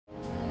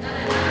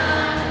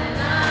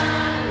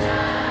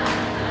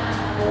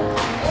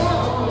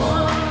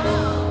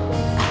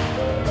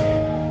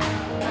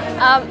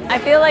I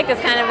feel like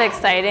it's kind of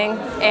exciting,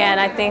 and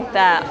I think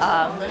that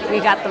we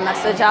got the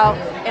message out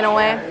in a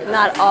way.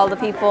 Not all the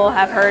people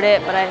have heard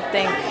it, but I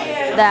think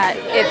that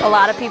if a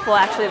lot of people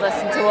actually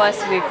listen to us,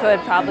 we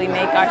could probably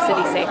make our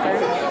city safer.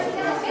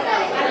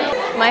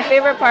 My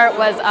favorite part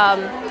was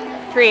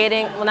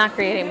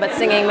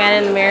singing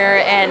Man in the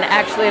Mirror and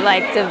actually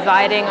like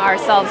dividing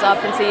ourselves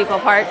up into equal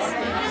parts.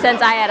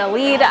 Since I had a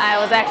lead,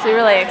 I was actually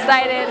really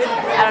excited.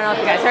 I don't know if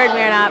you guys heard me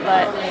or not,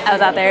 but I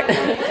was out there.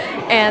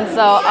 And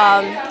so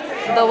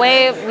the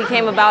way we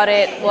came about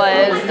it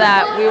was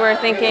that we were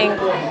thinking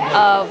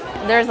of,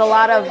 there's a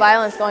lot of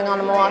violence going on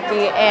in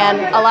Milwaukee, and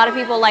a lot of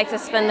people like to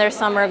spend their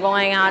summer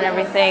going out and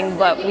everything,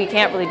 but we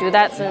can't really do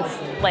that since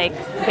like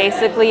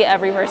basically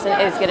every person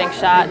is getting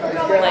shot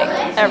like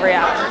every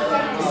hour.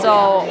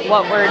 So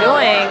what we're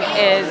doing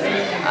is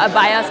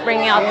by us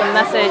bringing out the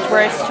message,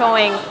 we're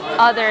showing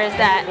others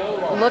that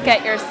look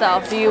at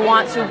yourself. Do you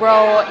want to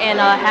grow in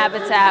a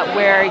habitat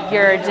where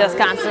you're just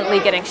constantly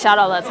getting shot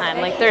all the time?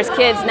 Like there's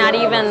kids not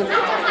even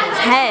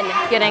 10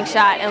 getting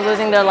shot and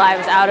losing their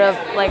lives out of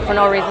like for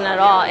no reason at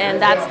all, and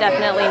that's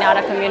definitely not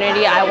a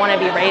community I want to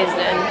be raised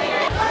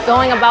in.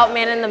 Going about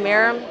Man in the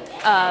Mirror,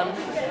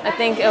 I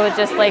think it was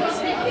just like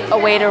a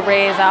way to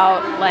raise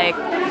out like,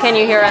 can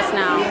you hear us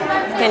now?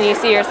 Can you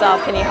see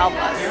yourself? Can you help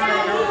us?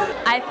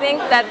 I think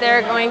that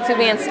they're going to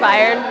be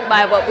inspired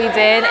by what we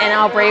did and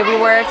how brave we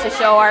were to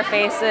show our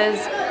faces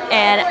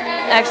and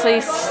actually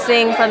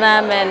sing for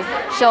them and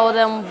show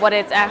them what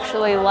it's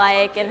actually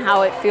like and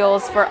how it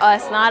feels for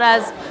us, not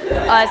as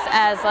us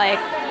as like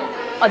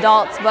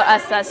adults, but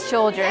us as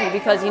children,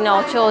 because you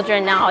know,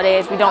 children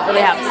nowadays, we don't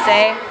really have to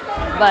say,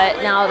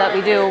 but now that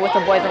we do with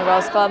the Boys and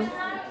Girls Club.